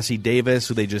of Jesse Davis,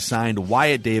 who they just signed,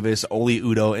 Wyatt Davis, Oli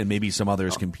Udoh, and maybe some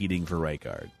others competing for right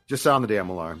guard. Just sound the damn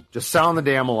alarm.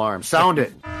 Sound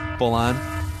it. Full on?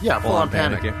 Yeah, full on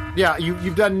panic. Yeah,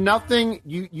 you've done nothing.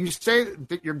 You say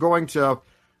that you're going to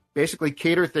basically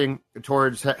cater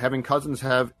towards having Cousins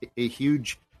have a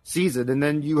huge season, and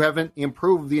then you haven't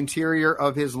improved the interior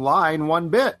of his line one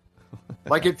bit.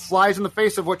 Like it flies in the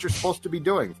face of what you're supposed to be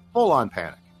doing. Full on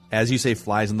panic. As you say,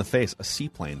 flies in the face. A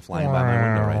seaplane flying by my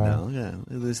window right now. Yeah,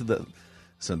 this is the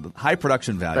high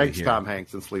production value. Thanks, here. Tom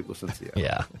Hanks and Sleepless in Seattle.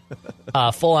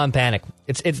 Yeah, full on panic.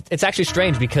 It's actually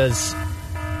strange because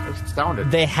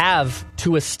they have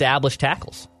 2 established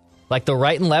tackles. Like the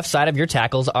right and left side of your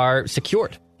tackles are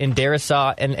secured in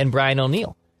Darrisaw and Brian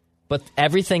O'Neill, but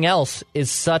everything else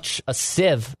is such a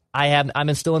sieve.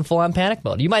 I'm still in full on panic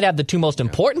mode. You might have the 2 most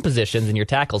important positions in your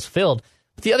tackles filled.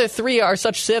 The other 3 are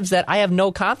such sieves that I have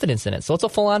no confidence in it, so it's a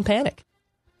full-on panic.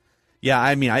 Yeah,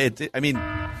 Until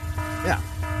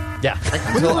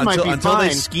they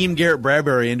scheme Garrett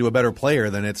Bradbury into a better player,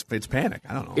 then it's panic.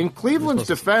 I don't know. In Cleveland's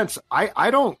defense,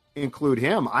 I don't include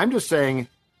him. I'm just saying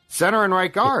center and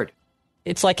right guard.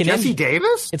 It's like Jesse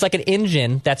Davis? It's like an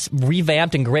engine that's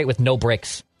revamped and great with no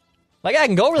brakes. Like, I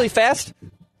can go really fast,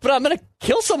 but I'm going to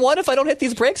kill someone if I don't hit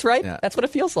these brakes right. Yeah. That's what it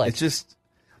feels like. It's just...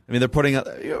 they're putting up.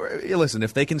 Listen,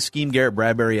 if they can scheme Garrett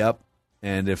Bradbury up,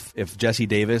 and if Jesse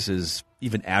Davis is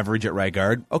even average at right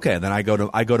guard, okay, then I go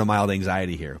to mild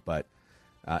anxiety here. But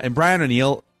and Brian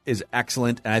O'Neill is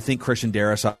excellent, and I think Christian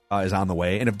Darrisaw is on the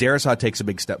way. And if Darrisaw takes a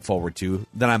big step forward too,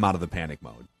 then I'm out of the panic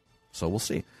mode. So we'll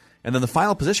see. And then the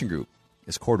final position group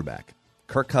is quarterback: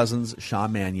 Kirk Cousins,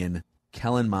 Sean Mannion,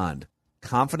 Kellen Mond.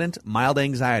 Confident, mild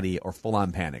anxiety, or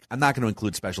full-on panic. I'm not going to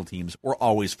include special teams. We're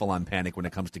always full-on panic when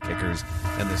it comes to kickers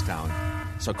in this town.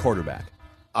 So quarterback.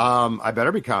 I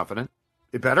better be confident.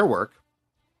 It better work.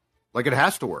 Like it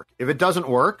has to work. If it doesn't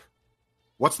work,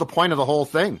 what's the point of the whole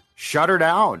thing? Shut her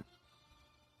down.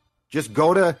 Just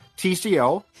go to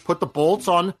TCO, put the bolts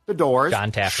on the doors,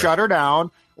 John Taffer. shut her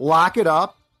down, lock it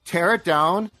up, tear it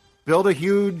down, build a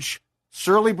huge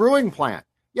Surly brewing plant.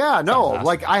 Yeah, no, awesome.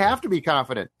 like I have to be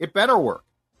confident. It better work.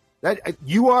 That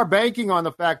you are banking on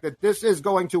the fact that this is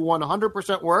going to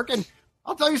 100% work. And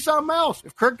I'll tell you something else.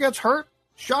 If Kirk gets hurt,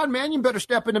 Sean Mannion better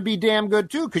step in and be damn good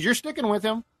too, because you're sticking with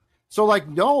him. So, like,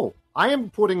 no, I am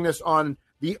putting this on.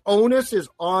 The onus is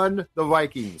on the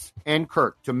Vikings and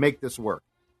Kirk to make this work.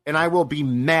 And I will be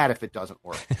mad if it doesn't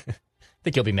work. I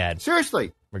think you'll be mad.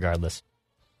 Seriously. Regardless.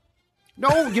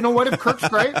 No, you know what? If Kirk's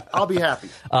great, I'll be happy.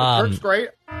 If Kirk's great,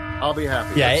 I'll be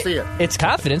happy. Yeah, Let's see it. It's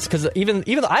confidence, because even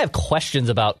though I have questions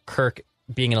about Kirk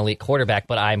being an elite quarterback,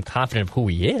 but I'm confident of who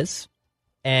he is.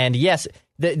 And yes,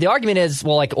 the argument is,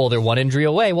 well, like, they're one injury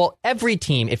away. Well, every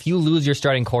team, if you lose your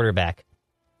starting quarterback,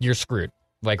 you're screwed.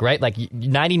 Like, right? Like,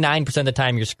 99% of the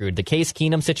time you're screwed. The Case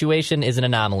Keenum situation is an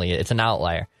anomaly. It's an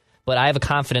outlier. But I have a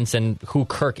confidence in who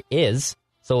Kirk is.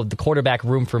 So the quarterback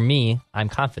room for me, I'm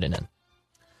confident in.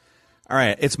 All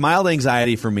right. It's mild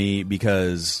anxiety for me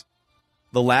because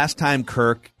the last time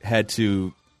Kirk had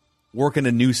to work in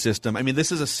a new system, I mean,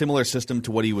 this is a similar system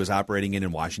to what he was operating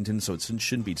in Washington, so it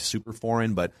shouldn't be super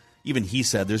foreign, but even he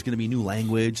said there's going to be new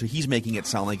language, so he's making it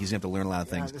sound like he's going to have to learn a lot of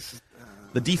things.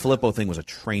 The DiFilippo thing was a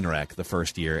train wreck the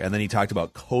first year, and then he talked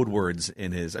about code words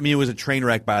in his – I mean, it was a train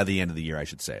wreck by the end of the year, I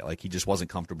should say. Like, he just wasn't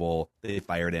comfortable. They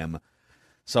fired him.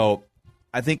 So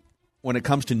I think when it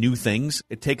comes to new things,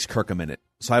 it takes Kirk a minute.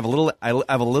 So I have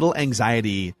a little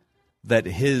anxiety that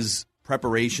his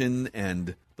preparation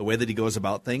and the way that he goes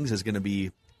about things is going to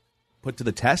be put to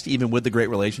the test, even with the great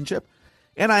relationship.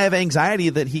 And I have anxiety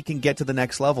that he can get to the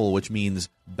next level, which means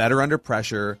better under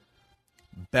pressure,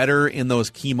 better in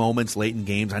those key moments late in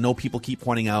games. I know people keep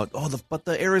pointing out, but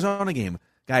the Arizona game.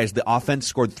 Guys, the offense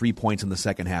scored 3 points in the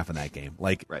second half in that game.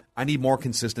 Like, right. I need more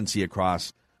consistency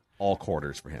across all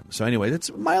quarters for him. So anyway,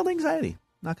 it's mild anxiety.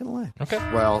 Not going to lie. Okay.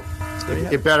 Well,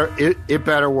 it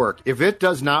better work. If it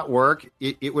does not work,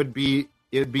 it would be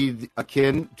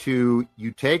akin to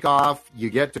you take off, you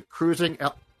get to cruising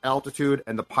altitude,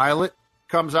 and the pilot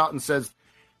comes out and says,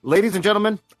 "Ladies and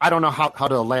gentlemen, I don't know how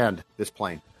to land this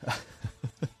plane."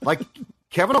 Like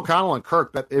Kevin O'Connell and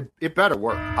Kirk, it better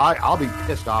work. I'll be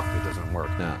pissed off if it doesn't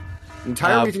work. No. The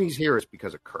entire reason he's here is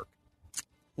because of Kirk.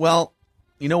 Well,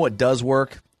 you know what does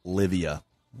work? Livia.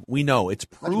 We know it's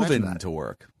proven to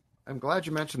work. I'm glad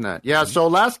you mentioned that. Yeah, so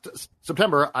last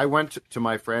September, I went to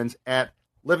my friends at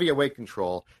Livia Weight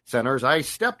Control Centers. I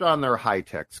stepped on their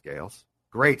high-tech scales.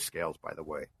 Great scales, by the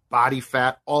way. Body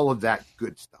fat, all of that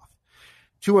good stuff.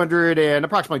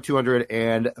 Approximately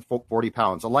 240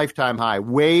 pounds, a lifetime high.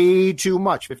 Way too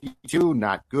much. 52,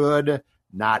 not good,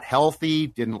 not healthy,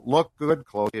 didn't look good,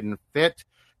 clothes didn't fit.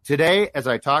 Today, as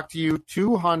I talk to you,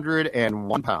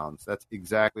 201 pounds. That's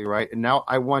exactly right. And now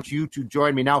I want you to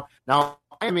join me. Now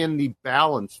I'm in the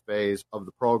balance phase of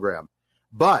the program.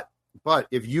 But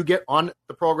if you get on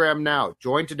the program now,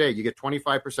 join today. You get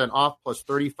 25% off plus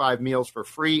 35 meals for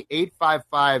free.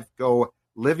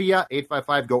 855-GO-LIVIA.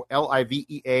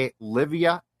 855-GO-LIVEA.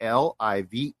 Livia,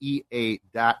 LIVEA.com.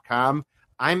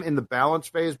 I'm in the balance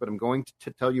phase, but I'm going to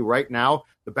tell you right now,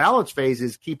 the balance phase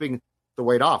is keeping the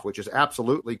weight off, which is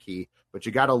absolutely key, but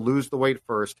you got to lose the weight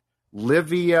first.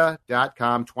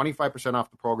 Livia.com, 25% off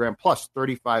the program, plus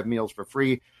 35 meals for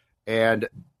free. And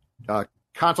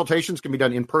consultations can be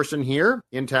done in person here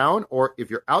in town, or if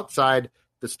you're outside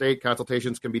the state,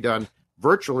 consultations can be done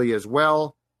virtually as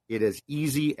well. It is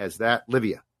easy as that.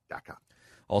 Livia.com.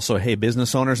 Also, hey,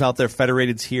 business owners out there,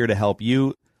 Federated's here to help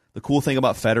you. The cool thing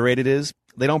about Federated is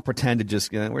they don't pretend to just,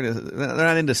 they're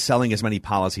not into selling as many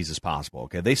policies as possible.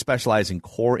 Okay, they specialize in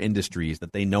core industries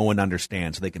that they know and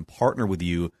understand, so they can partner with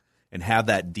you and have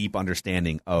that deep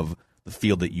understanding of the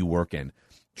field that you work in.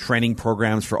 Training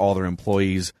programs for all their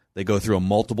employees. They go through a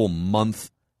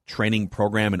multiple-month training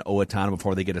program in Owatonna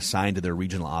before they get assigned to their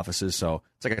regional offices. So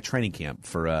it's like a training camp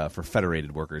for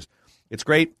Federated workers. It's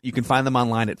great. You can find them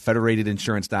online at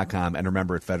federatedinsurance.com. And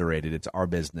remember, at Federated, it's our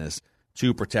business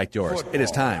to protect yours. Football. It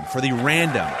is time for the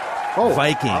random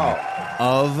Viking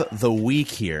of the week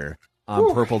here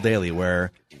on Purple Daily,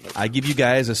 where I give you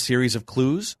guys a series of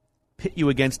clues, pit you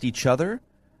against each other.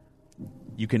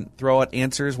 You can throw out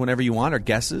answers whenever you want or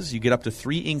guesses. You get up to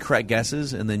 3 incorrect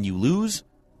guesses, and then you lose.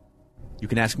 You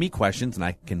can ask me questions, and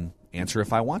I can answer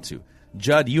if I want to.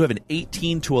 Judd, you have an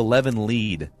 18-11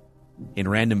 lead in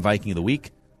Random Viking of the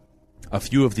Week. A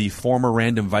few of the former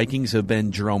Random Vikings have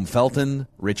been Jerome Felton,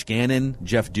 Rich Gannon,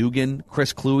 Jeff Dugan,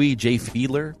 Chris Kluwe, Jay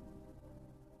Fiedler.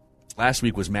 Last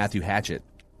week was Matthew Hatchett.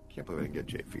 Can't believe I didn't get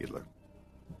Jay Fiedler.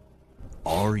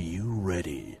 Are you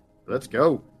ready? Let's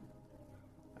go.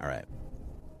 All right.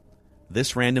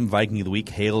 This random Viking of the week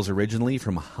hails originally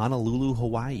from Honolulu,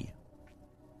 Hawaii.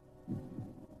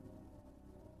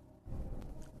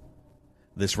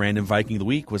 This random Viking of the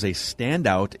week was a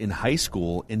standout in high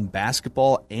school in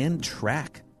basketball and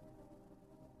track.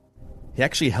 He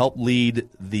actually helped lead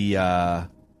the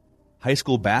high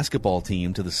school basketball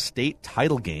team to the state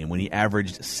title game when he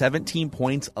averaged 17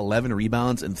 points, 11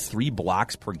 rebounds, and 3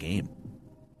 blocks per game.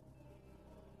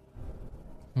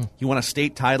 He won a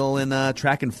state title in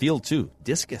track and field, too.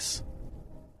 Discus.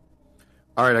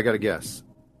 All right, I got to guess.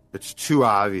 It's too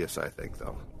obvious, I think,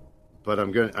 though. But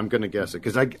I'm gonna guess it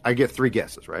because I get 3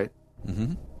 guesses, right?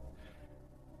 Mm-hmm.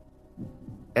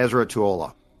 Ezra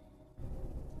Tuola.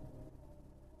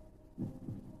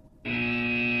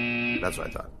 That's what I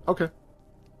thought. Okay.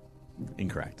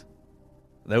 Incorrect.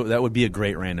 That would be a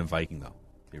great random Viking, though.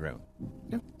 You're right.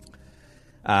 Yeah.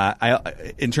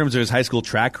 In terms of his high school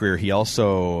track career, he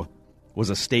also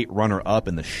was a state runner-up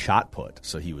in the shot put.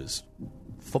 So he was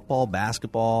football,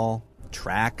 basketball,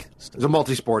 track. He's a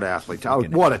multi-sport athlete.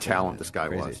 What a talent this guy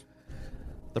was.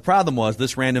 The problem was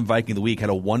this random Viking of the week had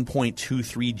a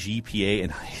 1.23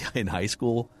 GPA in high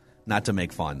school, not to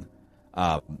make fun.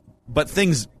 But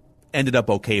things ended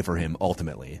up okay for him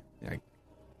ultimately.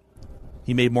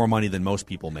 He made more money than most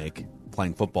people make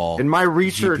playing football. In my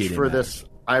research for this,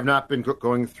 I have not been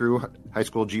going through high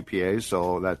school GPAs,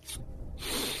 so that's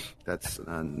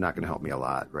not going to help me a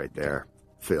lot right there,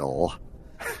 Phil.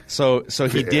 So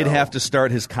he did have to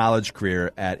start his college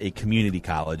career at a community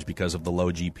college because of the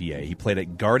low GPA. He played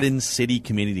at Garden City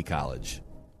Community College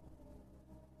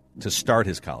to start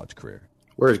his college career.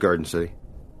 Where is Garden City?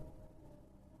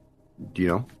 Do you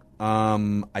know?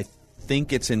 I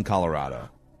think it's in Colorado.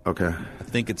 Okay. I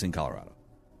think it's in Colorado.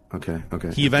 Okay.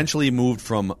 He eventually moved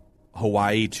from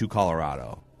Hawaii to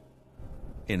Colorado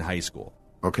in high school.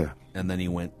 Okay. And then he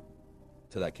went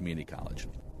to that community college.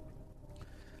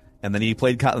 And then he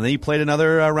played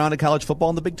another round of college football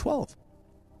in the Big 12.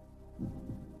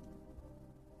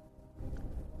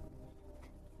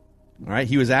 All right,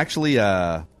 he was actually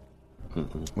let's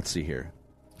see here.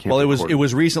 It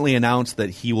was recently announced that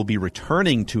he will be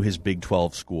returning to his Big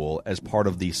 12 school as part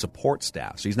of the support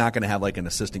staff. So he's not going to have like an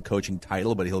assistant coaching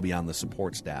title, but he'll be on the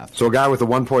support staff. So a guy with a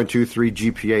 1.23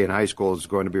 GPA in high school is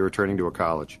going to be returning to a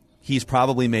college. He's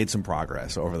probably made some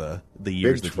progress over the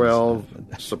years. Big 12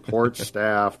 support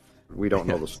staff. We don't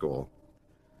know the school.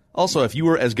 Also, if you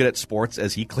were as good at sports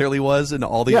as he clearly was in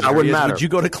all these areas, would you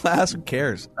go to class? Who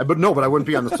cares? But I wouldn't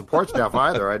be on the support staff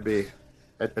either. I'd be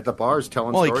at the bars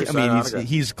telling stories.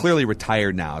 He's clearly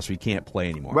retired now, so he can't play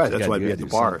anymore. Right, that's why I'd be at the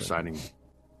bar signing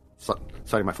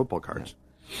my football cards.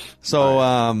 So,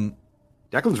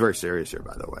 Declan's very serious here,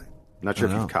 by the way. I'm not sure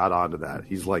if you've caught on to that.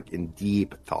 He's like in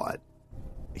deep thought.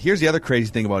 Here's the other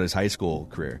crazy thing about his high school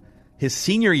career. His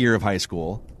senior year of high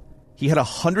school, he had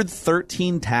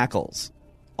 113 tackles,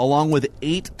 along with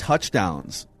 8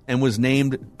 touchdowns, and was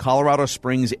named Colorado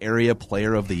Springs Area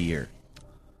Player of the Year.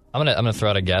 I'm gonna throw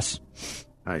out a guess.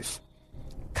 Nice.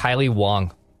 Kylie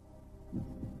Wong.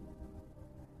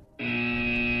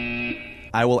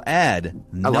 I will add,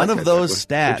 none of those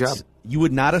stats, you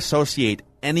would not associate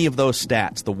any of those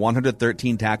stats, the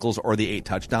 113 tackles or the 8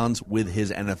 touchdowns, with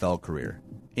his NFL career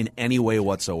in any way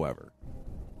whatsoever.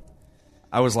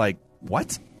 I was like,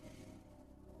 what?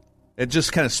 It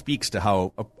just kind of speaks to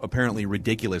how apparently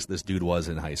ridiculous this dude was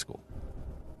in high school.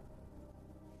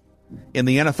 In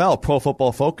the NFL, Pro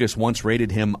Football Focus once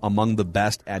rated him among the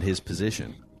best at his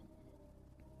position.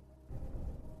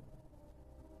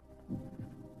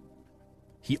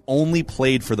 He only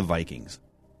played for the Vikings.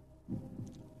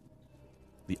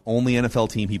 The only NFL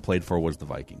team he played for was the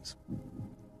Vikings.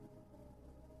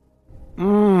 I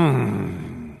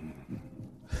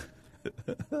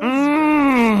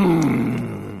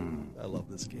love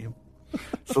this game.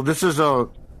 So this is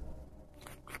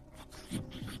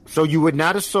So you would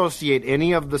not associate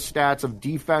any of the stats of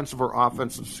defensive or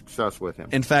offensive success with him.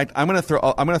 In fact, I'm going to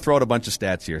throw out a bunch of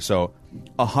stats here. So,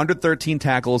 113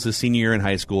 tackles his senior year in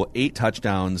high school, 8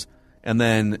 touchdowns, and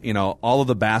then all of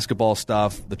the basketball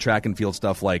stuff, the track and field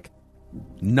stuff. Like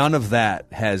none of that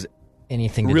has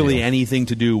anything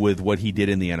to do with what he did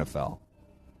in the NFL.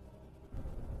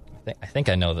 I think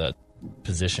I know the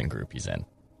position group he's in,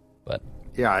 but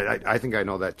yeah, I think I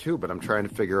know that too. But I'm trying to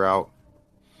figure out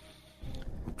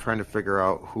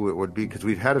who it would be, because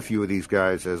we've had a few of these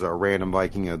guys as our random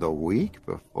Viking of the week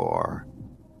before.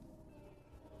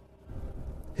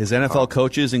 His NFL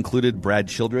coaches included Brad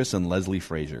Childress and Leslie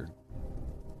Frazier.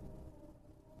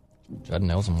 Judd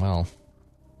knows him well.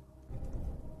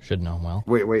 Should know him well.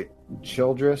 Wait.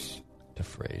 Childress to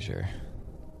Frazier.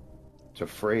 to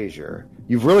Frazier.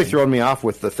 You've really thrown me off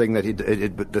with the thing that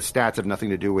the stats have nothing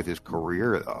to do with his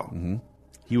career, though. Mm-hmm.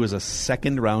 He was a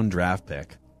second-round draft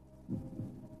pick.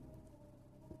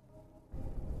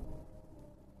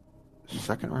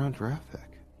 Second-round draft pick.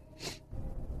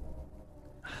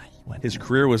 His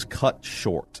career was cut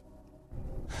short.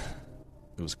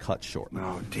 It was cut short.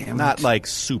 Oh, damn! Not like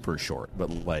super short, but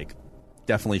like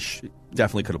definitely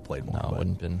could have played more. No, it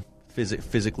wouldn't have been.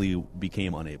 Physically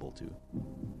became unable to.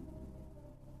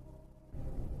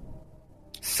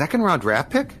 Second-round draft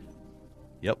pick?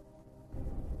 Yep.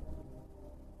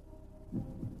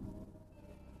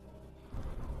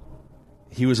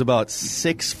 He was about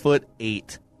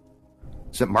 6'8".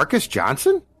 Is it Marcus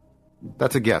Johnson?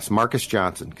 That's a guess. Marcus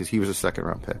Johnson, because he was a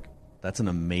second-round pick. That's an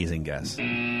amazing guess.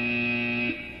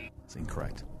 It's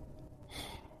incorrect.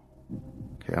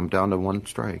 Okay, I'm down to one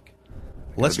strike.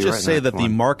 Let's just say that the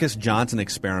Marcus Johnson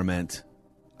experiment,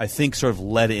 I think, sort of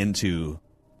led into,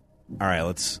 all right,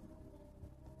 let's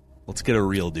get a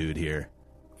real dude here.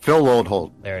 Phil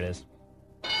Lodeholt. There it is.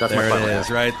 That's there my it final is,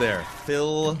 right there.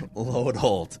 Phil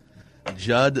Lodeholt.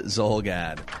 Judd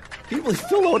Zolgad. Can you believe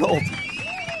Phil Lodeholt?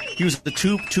 He was the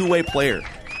two-way player.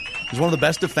 He was one of the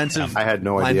best defensive I had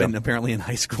no linemen idea. apparently in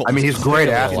high school. I mean, he's a great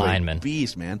athlete. Lineman.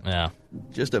 Beast, man. Yeah.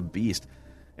 Just a beast.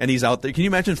 And he's out there. Can you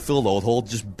imagine Phil Lodeholt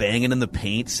just banging in the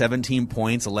paint, 17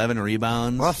 points, 11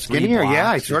 rebounds? Well, skinnier, yeah,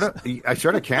 I sort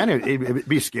of can. It'd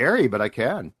be scary, but I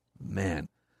can. Man.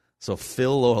 So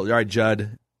Phil Lodeholt. All right,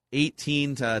 Judd,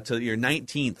 18 to your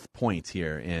 19th point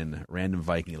here in Random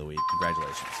Viking of the Week.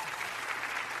 Congratulations.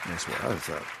 Nice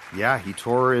work. Yeah, he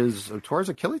tore his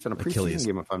Achilles in a preseason Achilles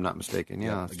game, if I'm not mistaken.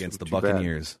 Yeah, against the too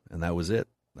Buccaneers, and that was it.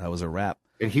 That was a wrap.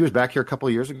 And he was back here a couple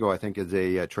of years ago, I think, as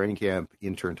a training camp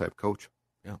intern type coach.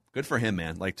 Yeah, good for him,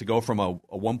 man. Like to go from a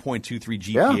 1.23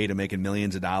 GPA to making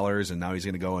millions of dollars, and now he's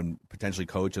going to go and potentially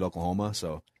coach at Oklahoma.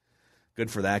 So good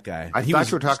for that guy. I thought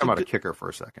you were talking about a kicker for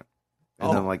a second.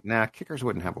 And then I'm like, nah, kickers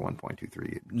wouldn't have a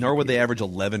 1.23. Nor would they average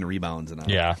 11 rebounds in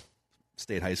a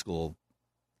state high school.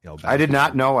 I did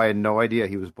not know. I had no idea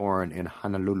he was born in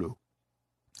Honolulu.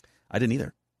 I didn't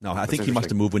either. No, I think he must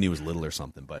have moved when he was little or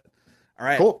something. But all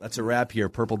right, cool. That's a wrap here.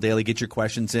 Purple Daily. Get your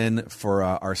questions in for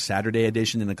our Saturday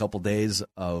edition in a couple days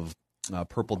of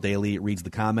Purple Daily Reads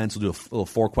the Comments. We'll do a little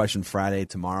 4-question Friday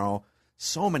tomorrow.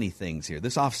 So many things here.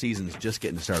 This offseason is just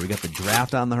getting started. We got the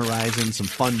draft on the horizon. Some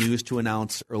fun news to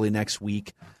announce early next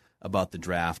week about the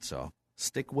draft. So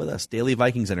stick with us. Daily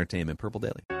Vikings Entertainment, Purple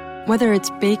Daily. Whether it's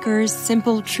Baker's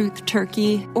Simple Truth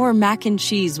Turkey or mac and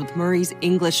cheese with Murray's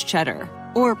English Cheddar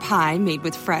or pie made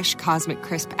with fresh Cosmic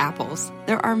Crisp apples,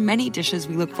 there are many dishes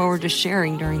we look forward to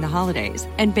sharing during the holidays.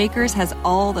 And Baker's has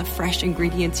all the fresh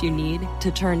ingredients you need to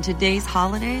turn today's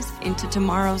holidays into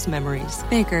tomorrow's memories.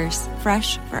 Baker's,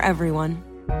 fresh for everyone.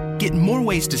 Get more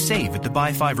ways to save at the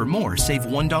Buy 5 or More Save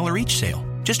 $1 each sale.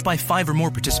 Just buy 5 or more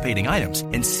participating items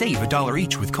and save $1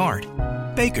 each with card.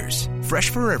 Baker's, fresh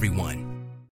for everyone.